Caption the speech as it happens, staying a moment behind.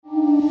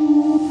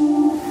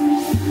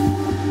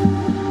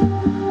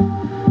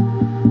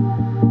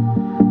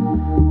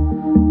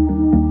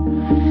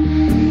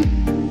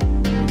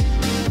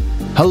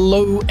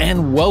Hello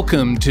and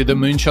welcome to the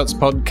Moonshots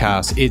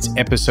podcast. It's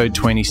episode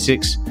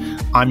 26.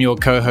 I'm your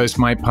co-host,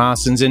 Mike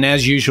Parsons, and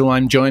as usual,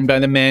 I'm joined by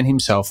the man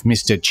himself,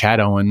 Mr. Chad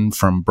Owen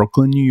from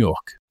Brooklyn, New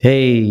York.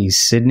 Hey,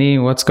 Sydney,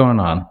 what's going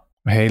on?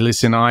 Hey,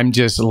 listen, I'm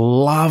just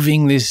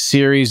loving this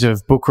series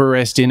of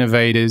Bucharest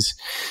innovators.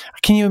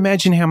 Can you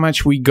imagine how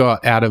much we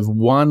got out of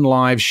one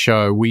live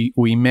show?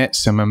 We met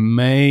some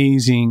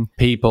amazing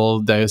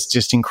people. There's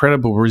just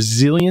incredible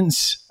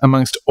resilience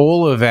amongst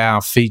all of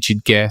our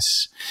featured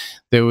guests.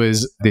 There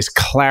was this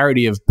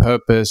clarity of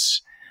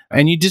purpose,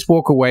 and you just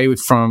walk away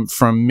from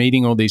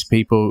meeting all these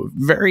people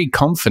very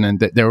confident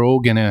that they're all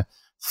going to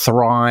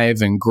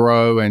thrive and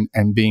grow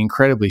and be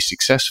incredibly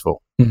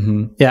successful.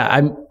 Mm-hmm.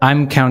 Yeah,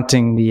 I'm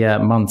counting the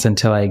months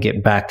until I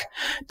get back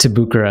to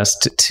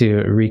Bucharest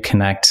to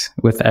reconnect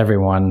with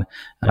everyone,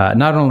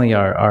 not only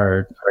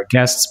our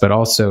guests, but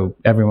also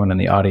everyone in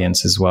the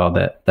audience as well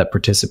that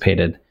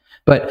participated.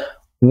 But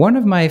one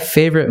of my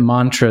favorite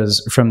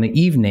mantras from the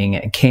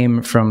evening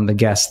came from the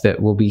guest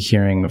that we'll be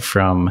hearing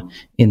from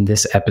in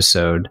this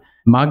episode.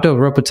 Magda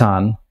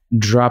Ropotan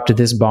dropped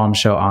this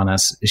bombshell on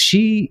us.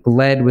 She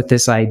led with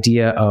this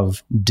idea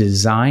of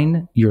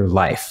design your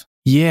life.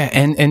 Yeah,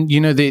 and you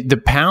know,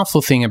 the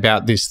powerful thing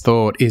about this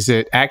thought is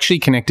it actually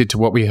connected to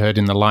what we heard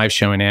in the live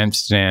show in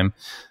Amsterdam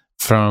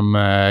from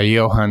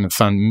Johan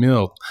van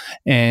Mil.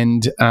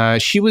 And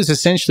she was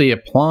essentially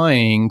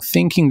applying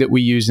thinking that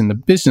we use in the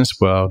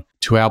business world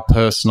to our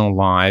personal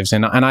lives.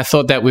 And I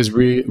thought that was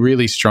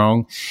really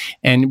strong.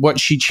 And what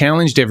she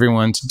challenged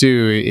everyone to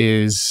do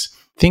is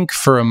think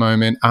for a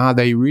moment, are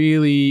they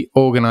really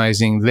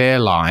organizing their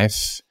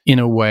life in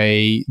a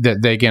way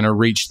that they're going to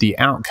reach the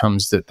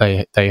outcomes that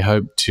they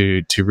hope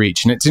to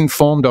reach? And it's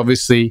informed,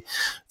 obviously,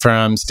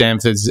 from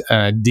Stanford's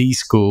D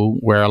School,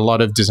 where a lot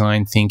of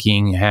design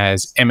thinking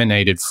has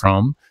emanated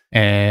from.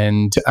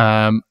 And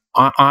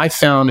I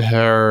found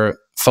her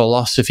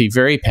philosophy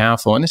very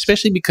powerful, and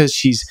especially because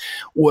she's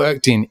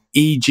worked in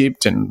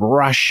Egypt and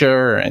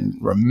Russia and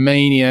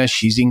Romania.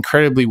 She's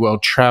incredibly well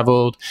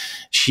traveled.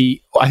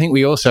 I think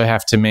we also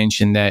have to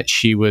mention that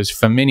she was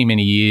for many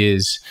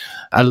years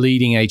a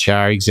leading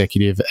HR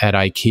executive at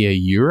IKEA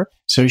Europe.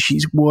 So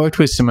she's worked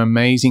with some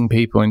amazing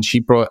people, and she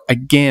brought,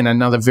 again,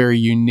 another very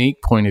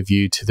unique point of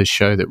view to the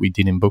show that we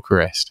did in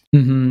Bucharest.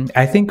 Mm-hmm.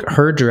 I think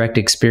her direct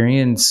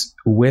experience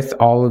with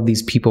all of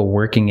these people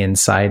working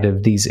inside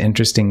of these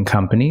interesting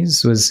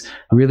companies was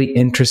really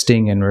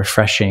interesting and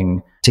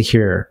refreshing to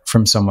hear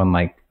from someone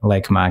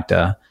like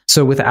Magda.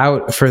 So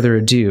without further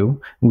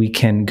ado, we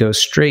can go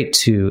straight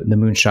to the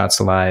Moonshots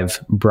Live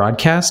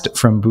broadcast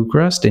from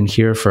Bucharest and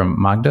hear from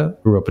Magda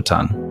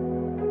Ropotan.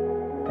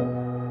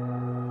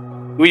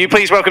 Will you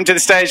please welcome to the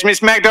stage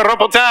Miss Magda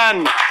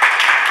Ropotan?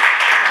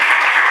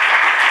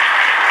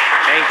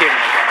 Thank you.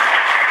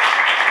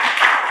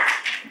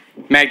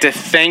 Magda,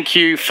 thank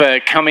you for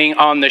coming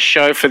on the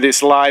show for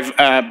this live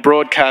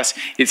broadcast.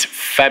 It's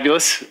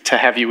fabulous to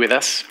have you with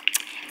us.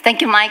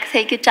 Thank you, Mike.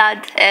 Thank you,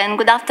 Chad. And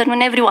good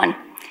afternoon, everyone.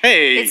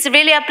 Hey. It's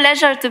really a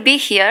pleasure to be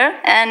here.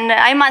 And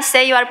I must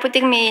say you are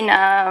putting me in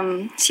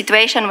a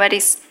situation where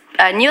it's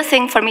a new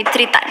thing for me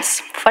 3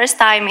 times. First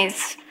time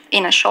is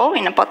in a show,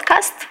 in a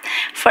podcast.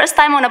 First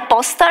time on a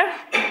poster.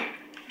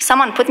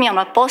 Someone put me on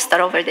a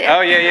poster over there.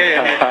 Oh,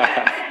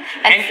 yeah.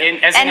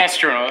 and as an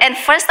astronaut. And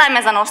first time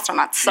as an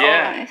astronaut. So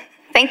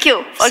thank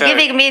you for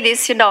giving me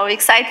this,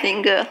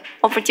 exciting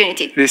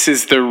opportunity. This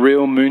is the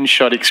real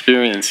moonshot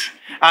experience.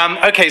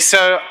 Okay,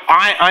 so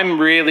I'm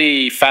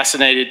really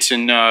fascinated to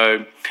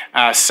know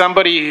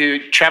somebody who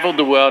traveled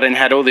the world and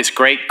had all this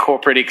great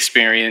corporate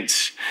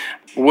experience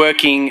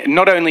working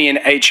not only in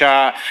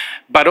HR,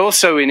 but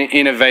also in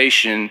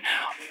innovation,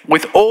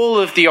 with all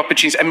of the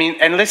opportunities. I mean,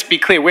 and let's be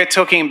clear, we're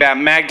talking about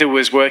Magda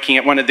was working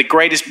at one of the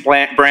greatest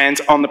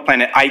brands on the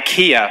planet,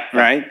 IKEA,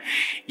 right?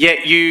 Yet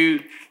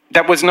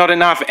that was not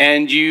enough,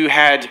 and you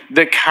had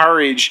the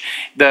courage,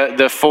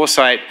 the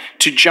foresight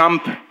to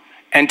jump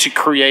and to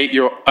create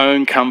your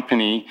own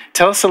company.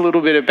 Tell us a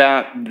little bit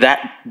about that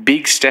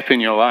big step in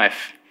your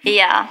life.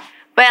 Yeah.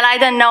 Well, I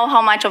don't know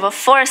how much of a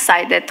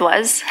foresight that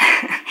was.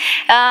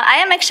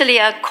 I am actually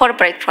a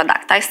corporate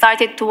product. I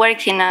started to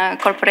work in a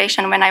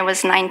corporation when I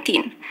was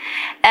 19,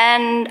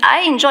 and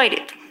I enjoyed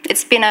it.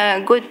 It's been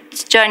a good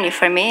journey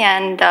for me,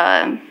 and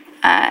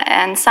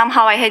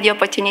somehow I had the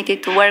opportunity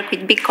to work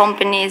with big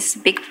companies,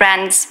 big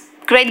brands,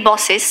 great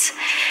bosses,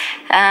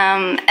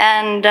 and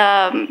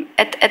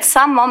at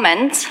some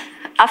moment,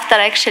 after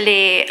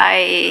actually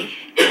I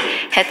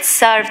had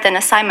served an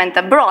assignment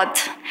abroad,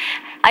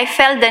 I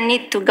felt the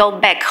need to go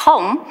back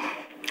home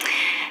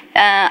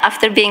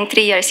after being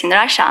 3 years in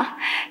Russia.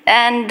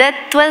 And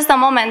that was the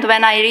moment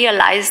when I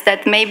realized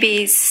that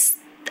maybe it's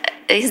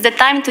the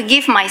time to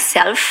give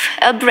myself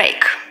a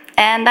break.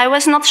 And I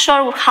was not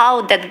sure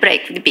how that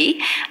break would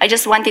be. I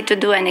just wanted to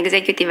do an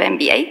executive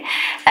MBA.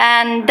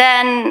 And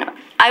then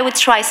I would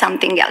try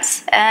something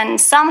else. And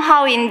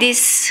somehow in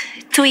this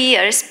 2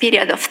 years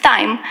period of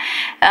time,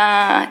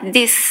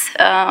 this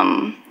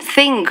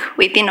thing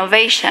with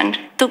innovation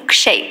took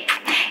shape.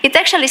 It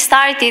actually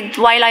started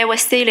while I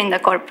was still in the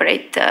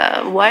corporate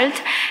world.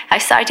 I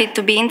started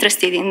to be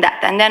interested in that.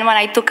 And then when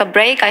I took a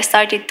break, I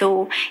started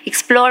to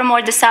explore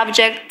more the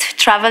subject,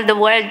 travel the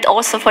world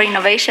also for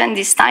innovation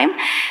this time.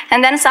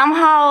 And then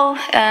somehow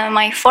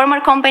my former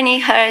company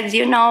heard,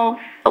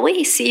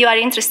 we see you are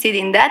interested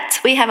in that.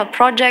 We have a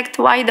project.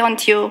 Why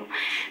don't you,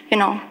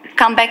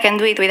 come back and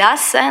do it with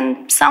us?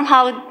 And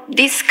somehow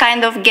this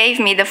kind of gave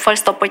me the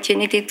first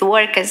opportunity to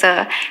work as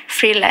a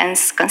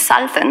freelance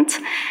consultant.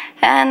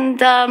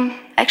 And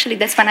actually,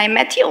 that's when I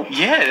met you.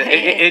 Yeah,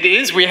 it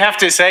is. We have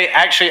to say,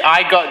 actually,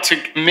 I got to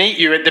meet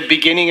you at the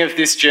beginning of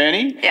this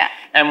journey. Yeah.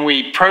 And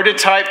we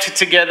prototyped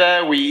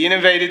together. We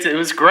innovated. It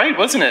was great,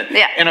 wasn't it?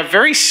 Yeah. In a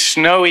very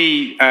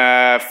snowy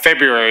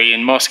February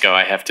in Moscow,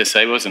 I have to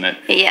say, wasn't it?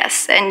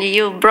 Yes, and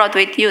you brought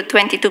with you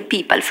 22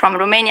 people from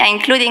Romania,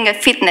 including a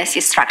fitness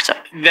instructor.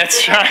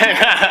 That's right.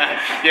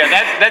 Yeah,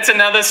 that's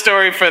another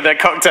story for the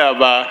cocktail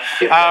bar.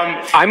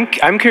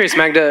 I'm curious,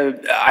 Magda.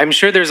 I'm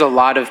sure there's a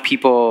lot of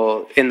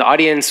people in the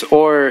audience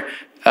or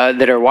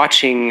that are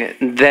watching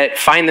that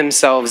find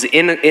themselves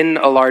in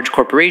a large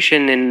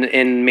corporation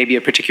in maybe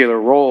a particular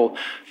role.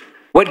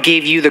 What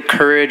gave you the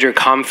courage or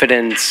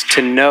confidence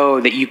to know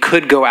that you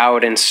could go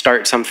out and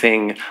start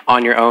something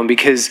on your own?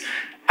 Because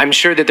I'm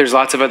sure that there's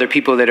lots of other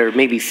people that are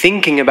maybe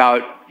thinking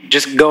about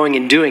just going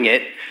and doing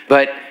it.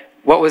 But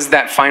what was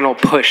that final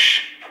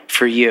push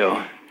for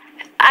you?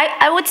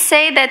 I would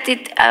say that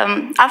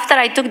after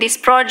I took this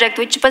project,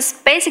 which was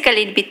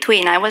basically in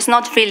between, I was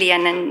not really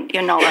an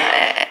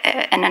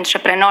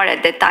entrepreneur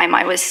at that time.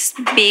 I was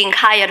being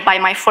hired by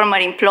my former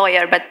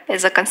employer, but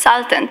as a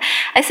consultant.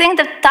 I think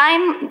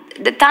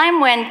the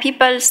time when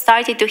people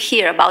started to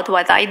hear about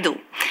what I do,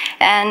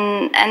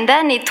 and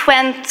then it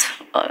went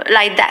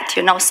like that.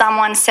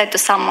 Someone said to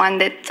someone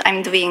that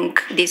I'm doing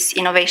this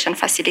innovation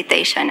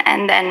facilitation,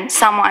 and then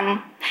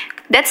someone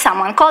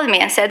called me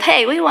and said,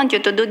 hey, we want you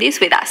to do this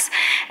with us.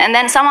 And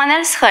then someone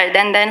else heard,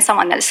 and then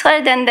someone else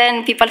heard, and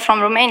then people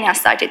from Romania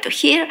started to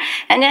hear.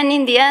 And then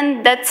in the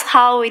end, that's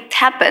how it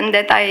happened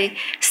that I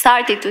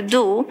started to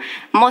do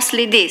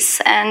mostly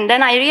this. And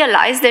then I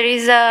realized there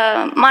is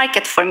a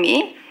market for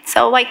me.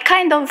 So I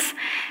kind of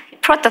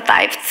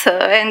prototyped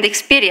and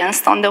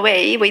experienced on the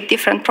way with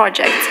different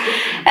projects.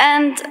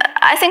 And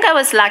I think I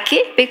was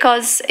lucky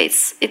because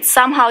it's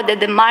somehow that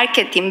the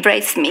market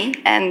embraced me,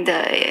 and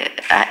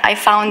I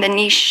found a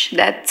niche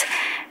that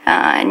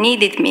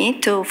needed me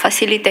to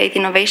facilitate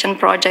innovation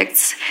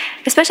projects,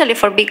 especially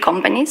for big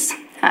companies.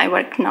 I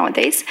work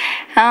nowadays,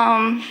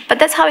 but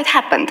that's how it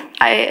happened.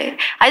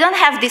 I don't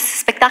have this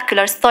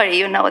spectacular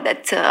story,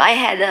 that I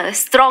had a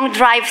strong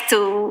drive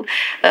to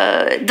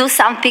do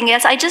something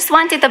else. I just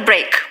wanted a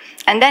break.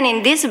 And then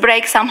in this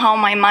break, somehow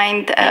my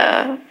mind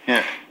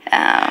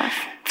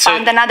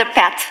found another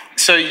path.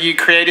 So you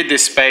created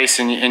this space,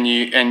 and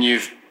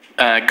you've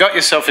got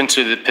yourself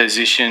into the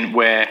position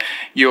where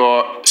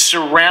you're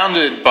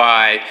surrounded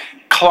by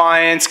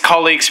clients,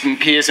 colleagues, and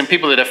peers, and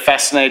people that are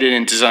fascinated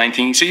in design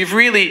thinking. So you've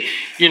really,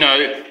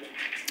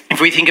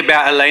 if we think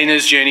about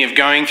Elena's journey of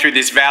going through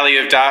this valley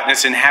of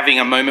darkness and having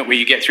a moment where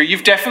you get through,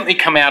 you've definitely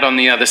come out on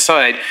the other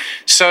side.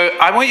 So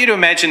I want you to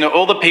imagine that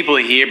all the people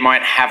here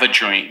might have a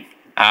dream.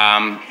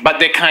 But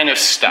they're kind of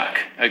stuck,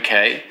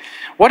 okay?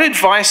 What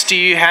advice do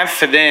you have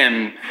for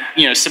them?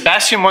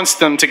 Sebastian wants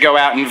them to go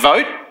out and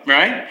vote,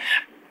 right?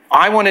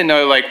 I want to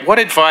know, what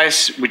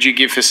advice would you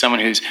give for someone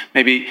who's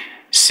maybe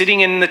sitting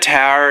in the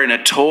tower, in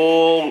a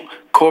tall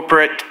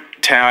corporate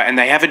tower, and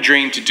they have a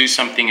dream to do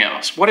something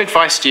else? What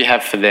advice do you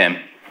have for them?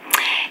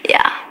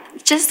 Yeah.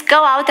 Just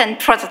go out and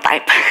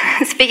prototype.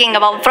 Speaking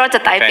about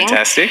prototyping.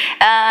 Fantastic.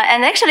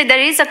 And actually there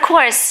is a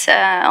course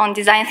on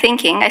design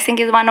thinking. I think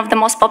it's one of the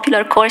most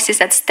popular courses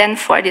at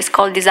Stanford. It's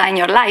called Design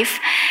Your Life.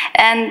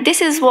 And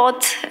this is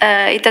what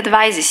it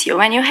advises you.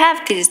 When you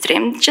have this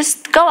dream,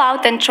 just go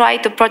out and try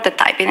to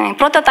prototype it. And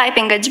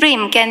prototyping a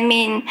dream can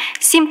mean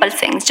simple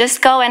things.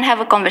 Just go and have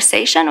a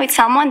conversation with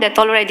someone that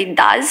already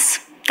does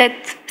that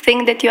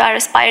thing that you are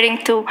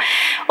aspiring to,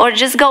 or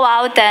just go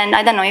out and,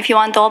 I don't know, if you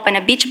want to open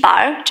a beach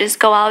bar, just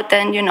go out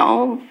and,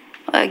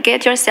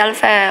 get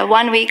yourself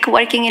 1 week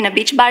working in a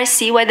beach bar,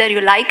 see whether you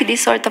like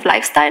this sort of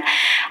lifestyle.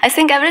 I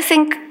think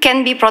everything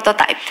can be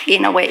prototyped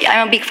in a way.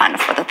 I'm a big fan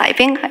of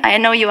prototyping. I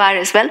know you are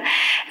as well.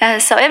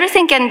 So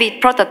everything can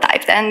be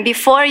prototyped. And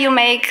before you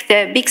make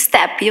the big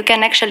step, you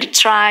can actually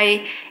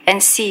try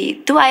and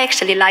see, do I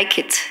actually like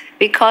it?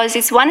 Because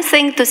it's one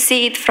thing to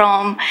see it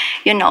from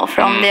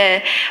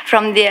the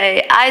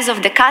eyes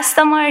of the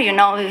customer,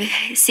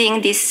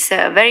 seeing this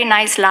very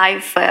nice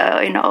life,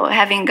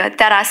 having a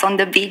terrace on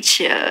the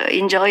beach,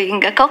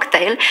 enjoying a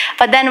cocktail.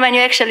 But then when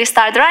you actually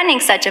start running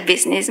such a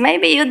business,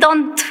 maybe you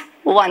don't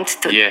want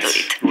to do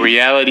it.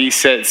 Reality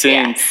sets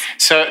in. Yes.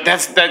 So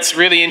that's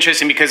really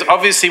interesting, because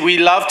obviously we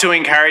love to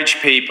encourage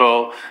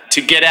people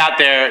to get out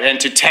there and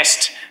to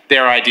test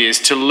their ideas,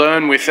 to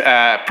learn with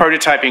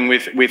prototyping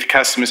with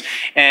customers.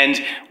 And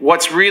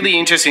what's really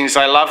interesting is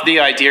I love the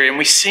idea, and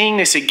we're seeing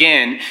this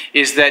again,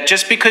 is that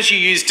just because you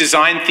use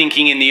design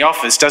thinking in the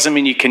office doesn't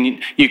mean you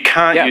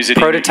can't use it.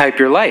 Prototype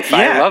your life.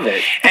 I love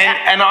it.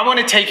 And I want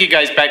to take you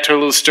guys back to a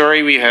little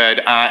story we heard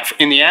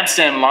in the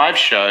Amsterdam live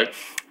show.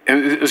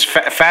 It was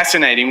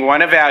fascinating.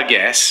 One of our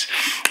guests,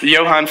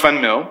 Johan van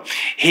Mil,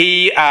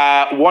 he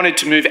wanted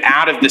to move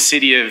out of the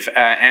city of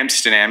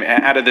Amsterdam,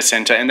 out of the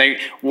center, and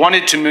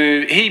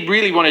he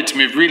really wanted to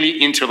move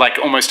really into like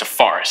almost a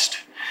forest.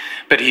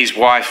 But his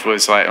wife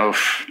was like, oh,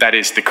 that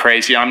is the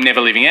crazy, I'm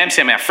never leaving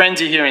Amsterdam, our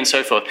friends are here and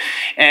so forth.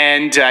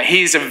 And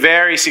he's a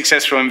very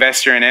successful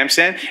investor in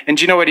Amsterdam. And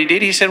do you know what he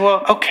did? He said,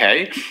 well, okay,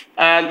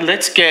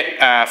 let's get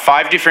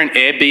 5 different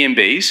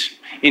Airbnbs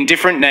in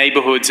different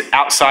neighborhoods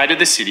outside of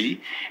the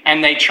city,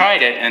 and they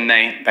tried it, and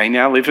they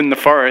now live in the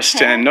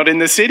forest and not in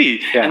the city.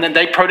 Yeah. And then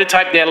they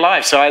prototype their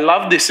life. So I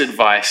love this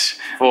advice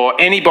for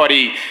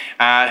anybody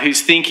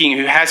who's thinking,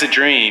 who has a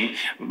dream,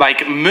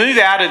 like move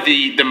out of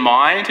the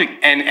mind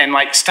and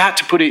like start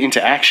to put it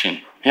into action.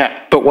 Yeah.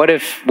 But what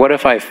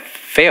if I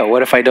fail?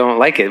 What if I don't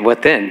like it?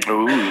 What then?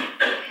 Ooh.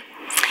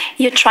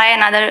 You try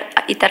another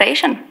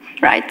iteration.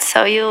 Right,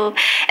 so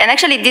and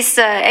actually this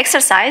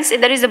exercise,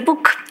 there is a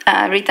book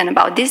written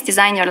about this,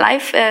 Design Your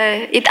Life.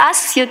 It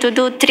asks you to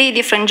do 3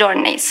 different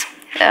journeys.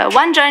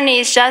 One journey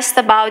is just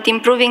about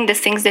improving the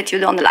things that you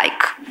don't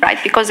like, right?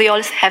 Because we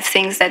all have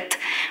things that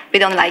we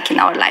don't like in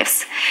our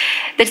lives.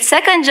 The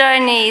second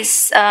journey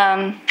is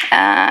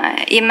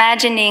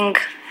imagining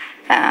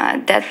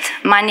that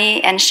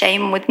money and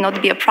shame would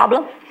not be a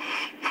problem.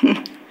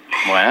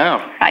 Wow.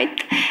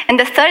 Right? And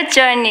the third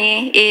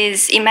journey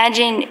is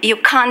imagine you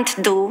can't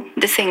do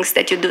the things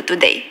that you do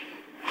today.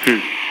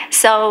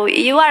 So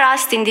you are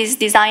asked in this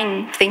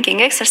design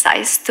thinking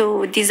exercise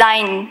to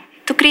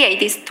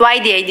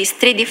ideate these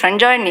 3 different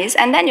journeys,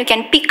 and then you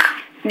can pick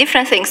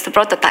different things to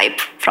prototype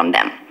from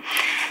them.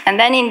 And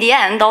then in the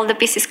end, all the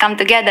pieces come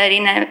together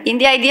in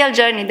the ideal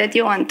journey that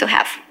you want to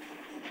have.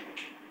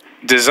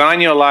 Design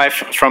your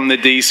life from the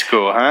D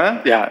School,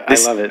 huh? Yeah, I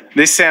love it.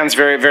 This sounds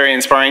very, very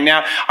inspiring.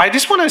 Now, I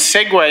just want to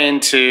segue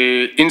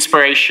into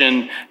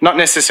inspiration, not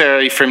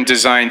necessarily from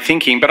design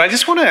thinking, but I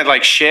just want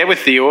to share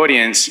with the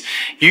audience,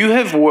 you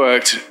have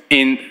worked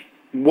in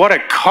what a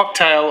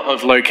cocktail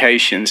of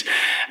locations.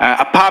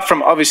 Apart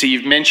from, obviously,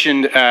 you've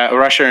mentioned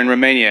Russia and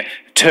Romania,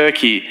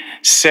 Turkey,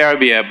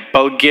 Serbia,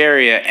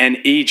 Bulgaria, and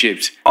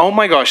Egypt. Oh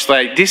my gosh,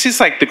 this is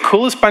the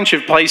coolest bunch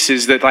of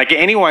places that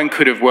anyone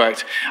could have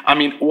worked. I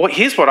mean,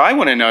 here's what I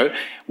want to know.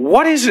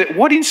 What is it?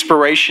 What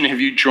inspiration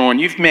have you drawn?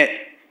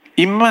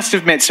 You must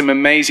have met some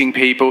amazing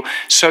people,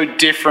 so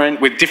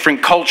different, with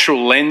different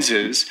cultural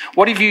lenses.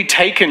 What have you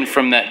taken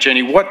from that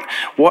journey?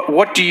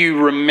 What do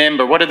you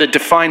remember? What are the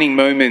defining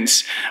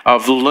moments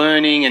of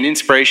learning and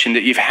inspiration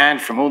that you've had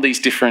from all these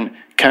different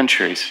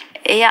countries?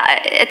 Yeah,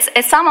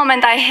 at some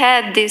moment I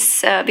had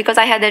this, because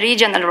I had a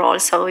regional role,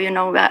 so,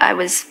 I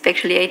was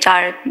actually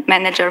HR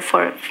manager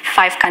for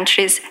 5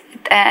 countries.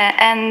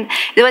 And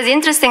it was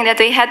interesting that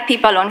we had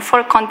people on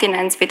 4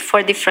 continents with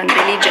 4 different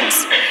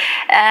religions.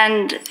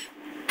 And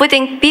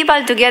putting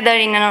people together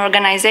in an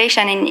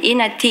organization,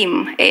 in a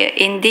team,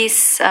 in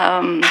this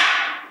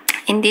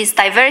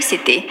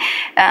diversity,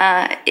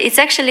 it's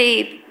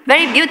actually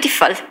very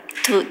beautiful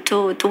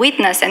to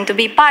witness and to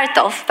be part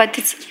of, but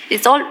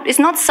it's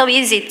not so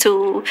easy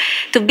to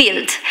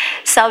build.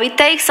 So it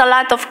takes a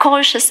lot of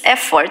conscious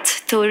effort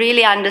to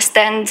really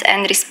understand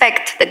and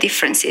respect the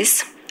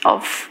differences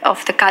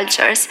of the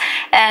cultures,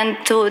 and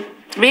to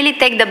really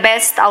take the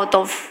best out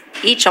of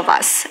each of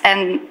us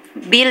and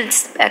build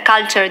a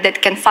culture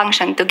that can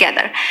function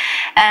together.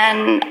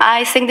 And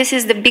I think this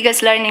is the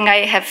biggest learning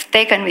I have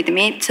taken with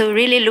me, to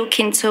really look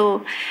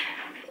into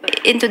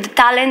the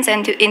talents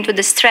and into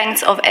the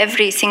strengths of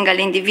every single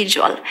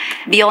individual,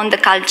 beyond the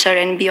culture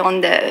and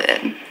beyond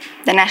the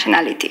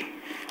nationality.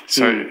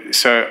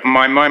 So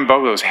my mind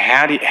boggles.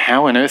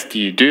 How on earth do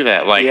you do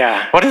that?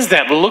 What does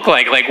that look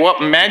like?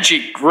 What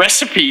magic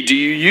recipe do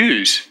you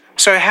use?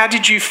 So how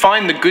did you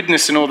find the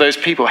goodness in all those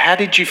people? How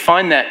did you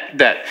find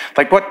that?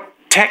 What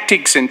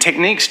tactics and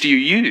techniques do you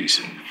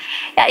use?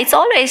 Yeah, it's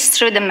always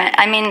through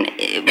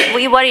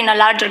we were in a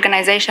large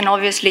organization.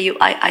 Obviously,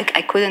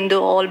 I couldn't do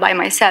all by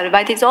myself,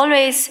 but it's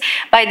always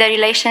by the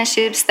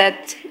relationships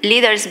that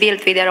leaders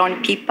build with their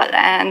own people,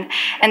 and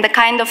the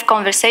kind of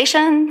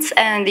conversations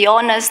and the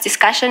honest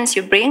discussions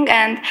you bring,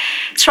 and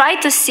try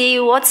to see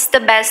what's the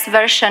best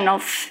version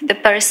of the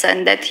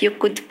person that you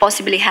could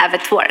possibly have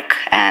at work.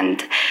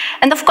 And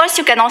of course,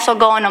 you can also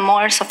go on a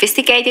more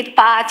sophisticated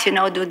path,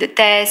 do the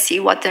test, see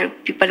what are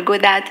people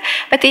good at.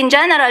 But in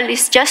general,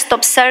 it's just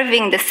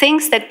observing the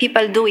things that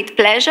people do with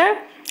pleasure,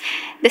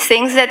 the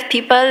things that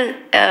people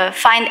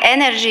find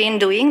energy in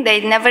doing.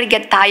 They never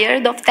get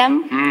tired of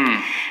them.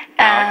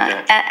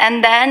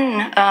 And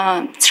then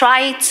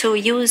try to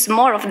use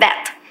more of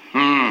that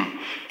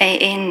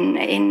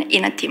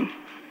in a team.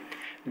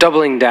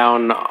 Doubling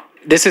down,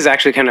 this is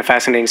actually kind of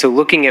fascinating. So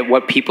looking at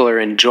what people are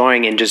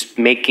enjoying and just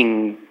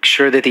making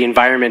sure that the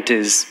environment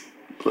is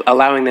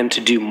allowing them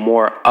to do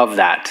more of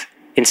that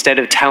instead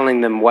of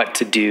telling them what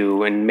to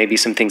do and maybe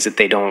some things that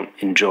they don't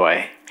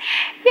enjoy.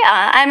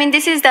 Yeah, I mean,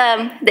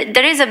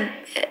 there is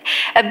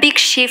a big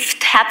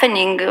shift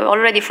happening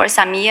already for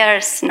some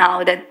years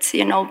now that,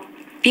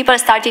 people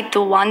started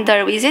to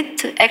wonder, is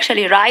it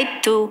actually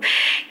right to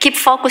keep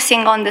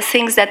focusing on the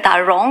things that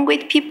are wrong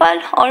with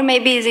people? Or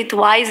maybe is it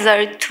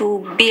wiser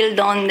to build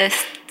on the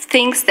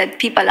things that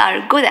people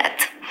are good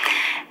at?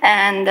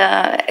 And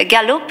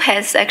Gallup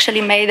has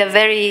actually made a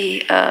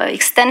very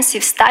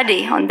extensive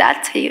study on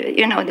that,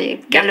 the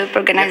Gallup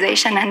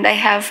organization, and they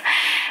have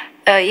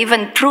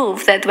even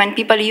proved that when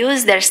people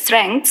use their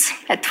strengths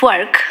at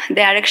work,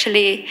 they are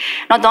actually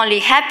not only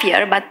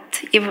happier, but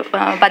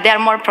they are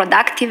more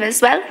productive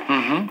as well.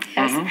 Mm-hmm.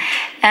 Yes. Mm-hmm.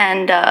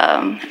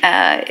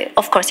 And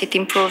of course, it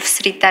improves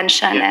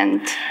retention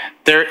and.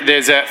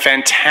 There's a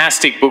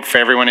fantastic book for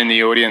everyone in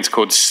the audience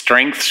called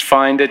Strengths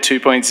Finder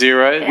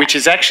 2.0, which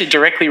is actually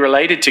directly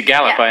related to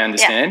Gallup, I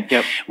understand,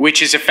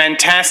 which is a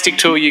fantastic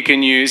tool you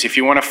can use if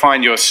you want to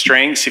find your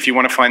strengths, if you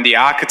want to find the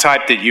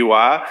archetype that you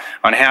are,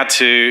 on how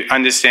to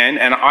understand.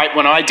 And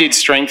when I did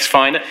Strengths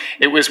Finder,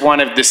 it was one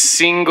of the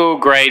single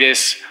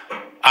greatest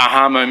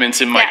aha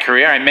moments in my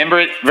career. I remember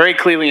it very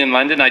clearly in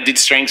London. I did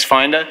Strengths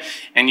Finder,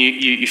 and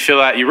you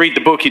fill out, you read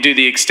the book, you do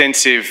the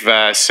extensive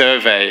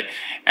survey,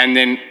 and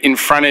then in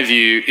front of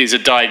you is a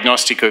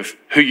diagnostic of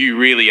who you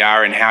really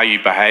are and how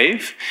you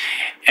behave.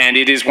 And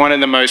it is one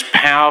of the most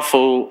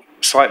powerful,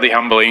 slightly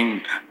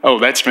humbling, oh,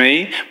 that's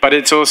me, but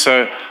it's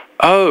also,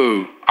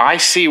 oh, I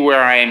see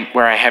where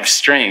I have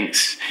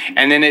strengths.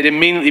 And then it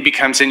immediately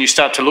becomes, and you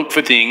start to look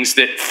for things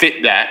that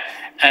fit that.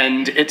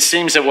 And it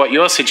seems that what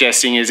you're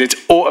suggesting is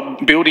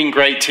building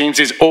great teams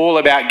is all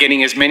about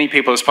getting as many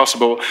people as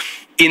possible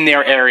in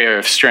their area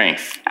of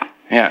strength.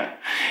 Yeah.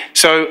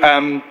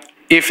 So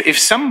if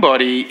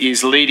somebody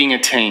is leading a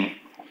team,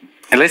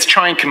 and let's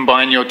try and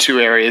combine your two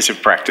areas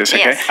of practice,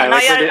 okay? Yes. I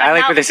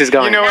like where this is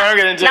going. You know what I'm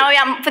going to do? Now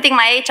I'm putting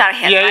my HR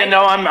hat, right?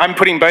 No, I'm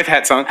putting both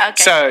hats on. Okay.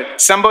 So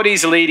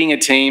somebody's leading a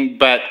team,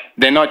 but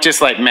they're not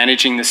just like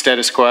managing the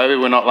status quo.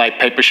 We're not like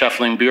paper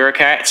shuffling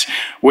bureaucrats.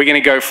 We're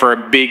going to go for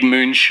a big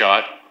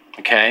moonshot,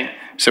 okay?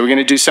 So we're going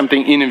to do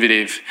something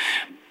innovative.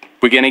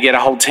 We're going to get a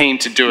whole team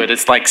to do it.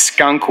 It's like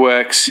Skunk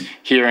Works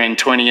here in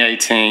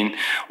 2018.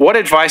 What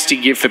advice do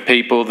you give for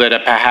people that are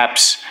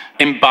perhaps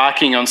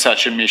embarking on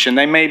such a mission?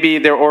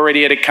 They're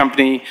already at a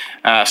company,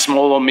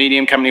 small or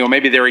medium company, or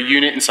maybe they're a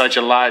unit inside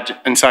a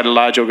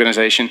large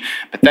organization,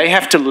 but they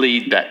have to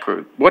lead that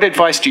group. What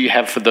advice do you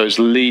have for those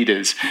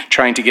leaders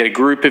trying to get a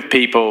group of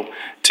people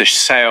to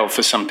sail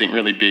for something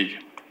really big?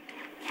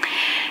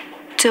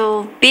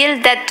 To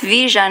build that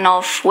vision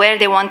of where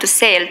they want to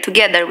sail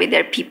together with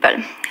their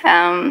people.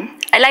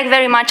 I like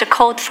very much a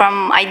quote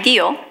from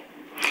IDEO,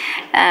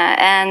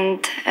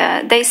 and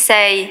they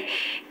say,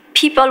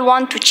 people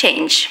want to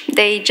change.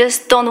 They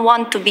just don't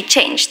want to be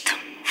changed.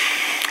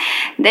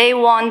 They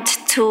want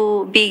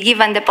to be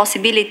given the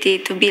possibility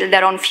to build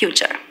their own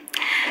future.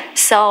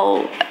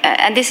 So,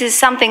 and this is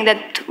something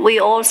that we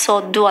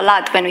also do a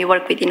lot when we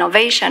work with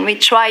innovation. We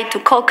try to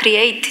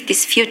co-create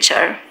this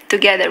future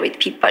together with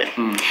people.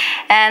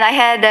 And I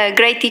had a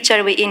great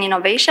teacher in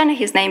innovation.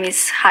 His name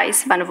is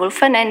Gijs van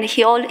Wolfen, and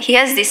he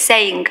has this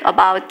saying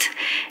about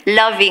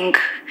loving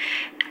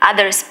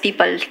others'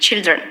 people's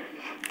children.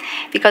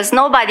 Because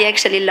nobody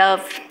actually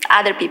loves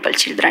other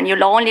people's children.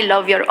 You'll only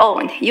love your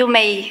own. You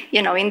may,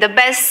 in the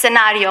best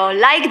scenario,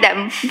 like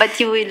them, but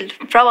you will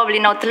probably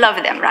not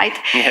love them, right?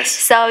 Yes.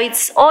 So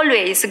it's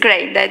always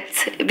great that,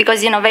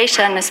 because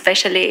innovation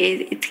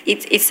especially,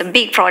 it's a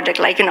big project,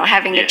 like,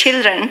 having a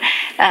child,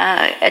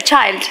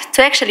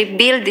 to actually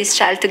build this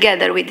child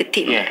together with the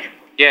team. Yeah.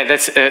 Yeah,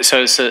 that's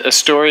so it's a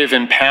story of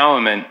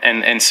empowerment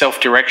and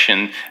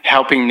self-direction,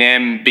 helping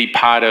them be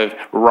part of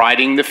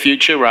writing the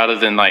future rather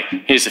than like,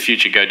 here's the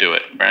future, go do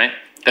it, right?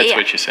 That's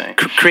what you're saying.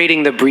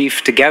 Creating the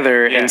brief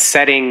together and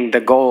setting the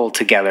goal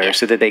together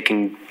so that they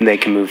can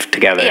move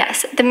together.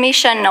 Yes, the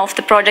mission of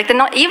the project, and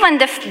not even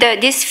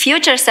this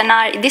future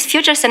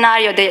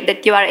scenario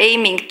that you are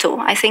aiming to.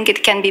 I think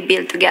it can be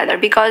built together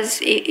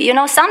because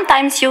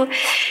sometimes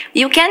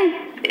you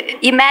can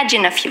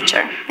imagine a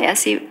future.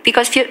 Yes,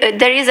 because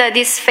there is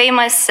this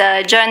famous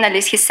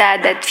journalist. He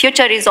said that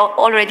future is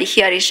already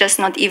here. It's just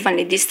not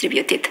evenly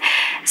distributed.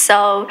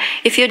 So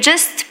if you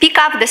just pick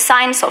up the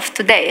signs of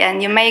today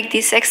and you make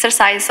this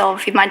exercise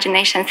of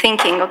imagination,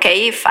 thinking,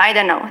 okay, if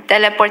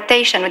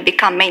teleportation would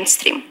become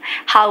mainstream,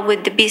 how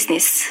would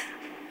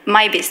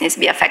my business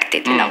be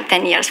affected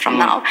 10 years from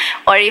now?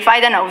 Or if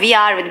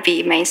VR would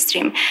be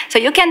mainstream. So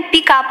you can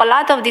pick up a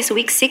lot of these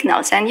weak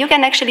signals and you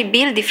can actually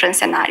build different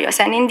scenarios.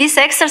 And in this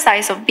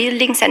exercise of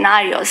building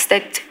scenarios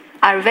that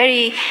are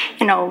very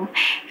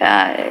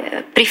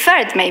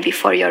preferred maybe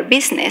for your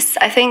business,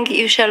 I think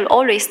you shall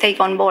always take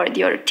on board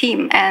your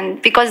team,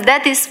 and because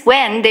that is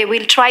when they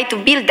will try to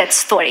build that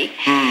story.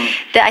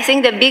 I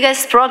think the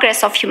biggest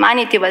progress of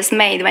humanity was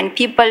made when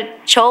people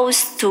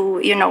chose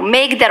to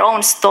make their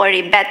own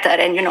story better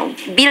and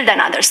build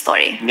another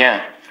story.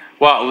 Yeah.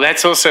 Well,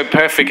 that's also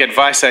perfect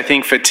advice, I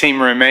think, for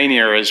Team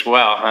Romania as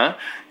well, huh?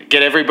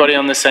 Get everybody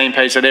on the same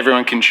page, let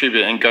everyone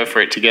contribute and go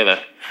for it together.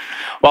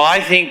 Well, I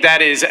think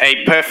that is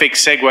a perfect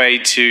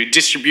segue to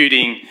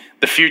distributing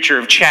the future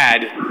of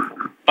Chad,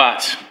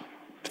 but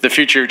the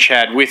future of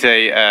Chad with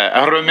a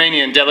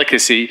Romanian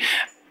delicacy.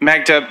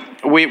 Magda,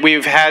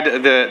 we've had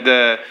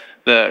the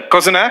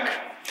Cozonac,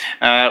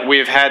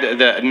 we've had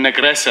the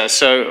Negresa.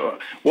 So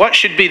what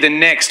should be the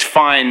next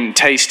fine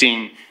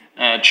tasting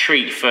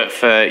treat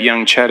for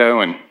young Chad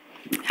Owen?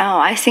 Oh,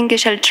 I think you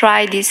shall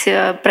try this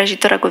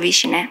prăjitură cu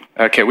vișine.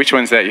 Okay, which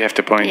one's that? You have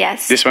to point.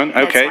 Yes. This one?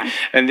 Okay. One.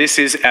 And this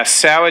is a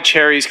sour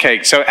cherries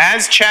cake. So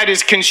as Chad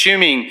is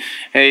consuming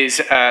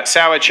his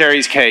sour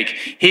cherries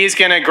cake, he's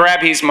going to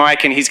grab his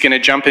mic and he's going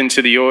to jump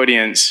into the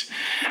audience.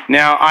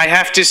 Now, I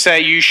have to say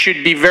you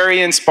should be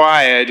very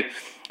inspired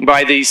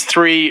by these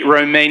three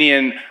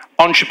Romanian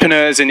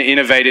entrepreneurs and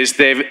innovators.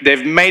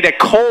 They've made a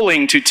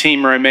calling to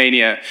Team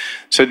Romania.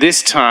 So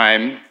this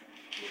time,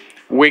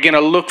 we're going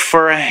to look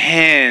for a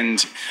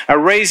hand, a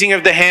raising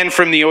of the hand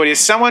from the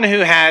audience, someone who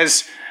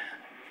has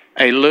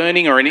a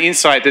learning or an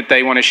insight that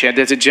they want to share.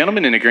 There's a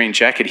gentleman in a green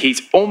jacket.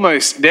 He's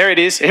almost, there it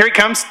is. Here it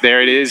comes. There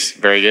it is.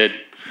 Very good.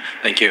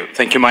 Thank you.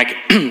 Thank you, Mike.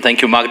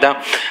 Thank you,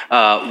 Magda.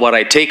 What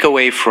I take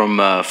away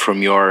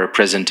from your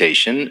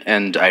presentation,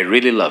 and I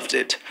really loved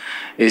it,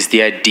 is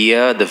the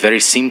idea, the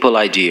very simple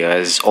idea,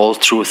 as all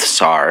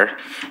truths are,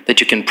 that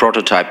you can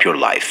prototype your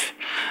life.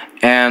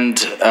 And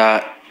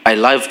I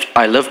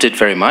loved it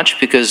very much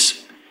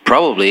because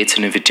probably it's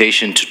an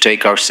invitation to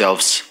take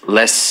ourselves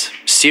less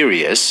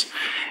serious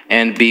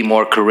and be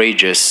more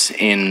courageous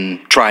in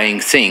trying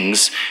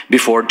things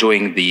before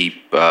doing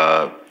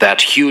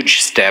that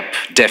huge step,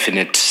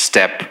 definitive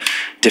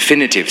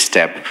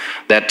step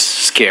that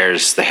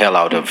scares the hell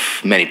out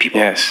of many people.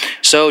 Yes.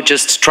 So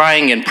just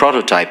trying and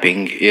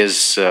prototyping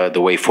is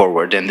the way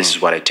forward, and this is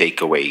what I take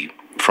away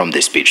from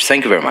this speech.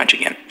 Thank you very much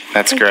again.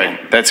 That's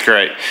great. That's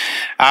great.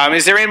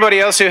 Is there anybody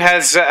else who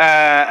has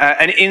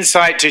an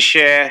insight to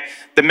share?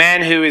 The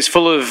man who is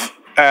full of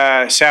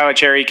sour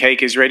cherry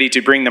cake is ready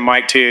to bring the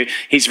mic to you.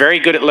 He's very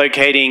good at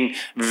locating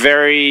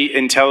very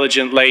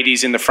intelligent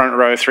ladies in the front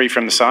row, three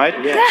from the side.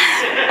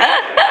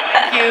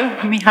 Thank you.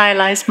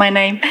 Mihaela is my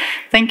name.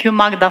 Thank you,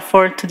 Magda,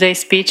 for today's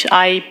speech.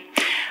 I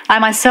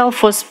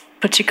myself was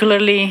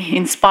particularly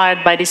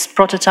inspired by this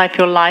prototype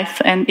your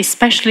life, and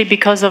especially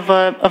because of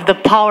the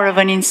power of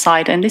an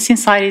insight. And this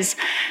insight is,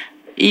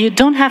 you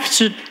don't have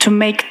to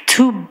make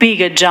too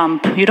big a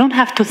jump. You don't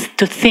have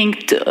to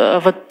think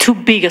of a too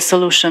big a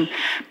solution,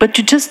 but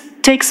you just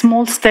take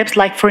small steps,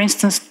 like, for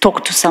instance,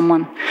 talk to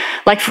someone.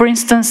 Like, for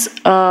instance,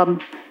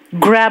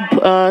 grab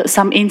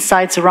some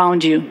insights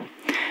around you.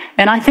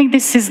 And I think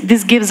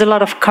this gives a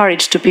lot of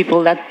courage to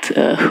people that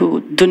who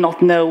do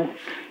not know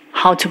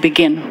how to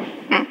begin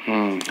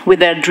with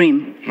their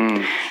dream.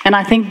 And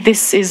I think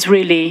this is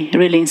really,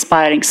 really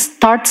inspiring.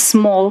 Start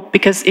small,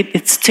 because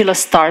it's still a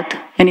start,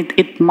 and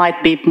it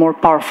might be more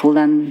powerful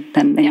than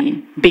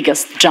any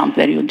biggest jump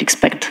that you would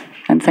expect.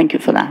 And thank you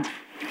for that.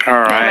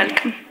 All right. You're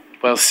welcome.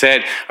 Well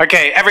said.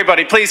 Okay,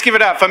 everybody, please give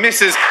it up for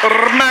Mrs.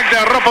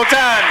 Magda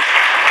Ropotan.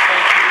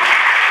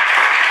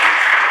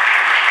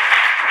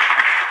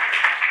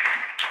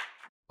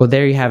 Well,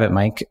 there you have it,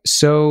 Mike.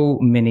 So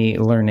many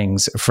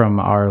learnings from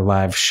our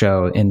live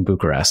show in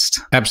Bucharest.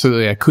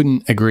 Absolutely. I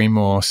couldn't agree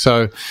more.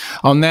 So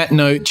on that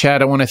note,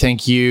 Chad, I want to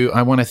thank you.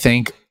 I want to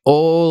thank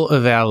all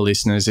of our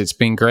listeners. It's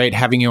been great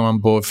having you on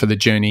board for the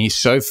journey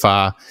so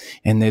far,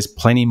 and there's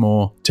plenty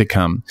more to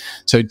come.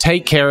 So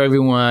take care,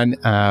 everyone.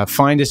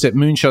 Find us at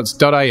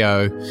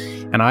moonshots.io,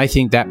 and I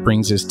think that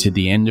brings us to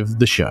the end of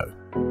the show.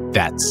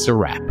 That's a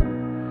wrap.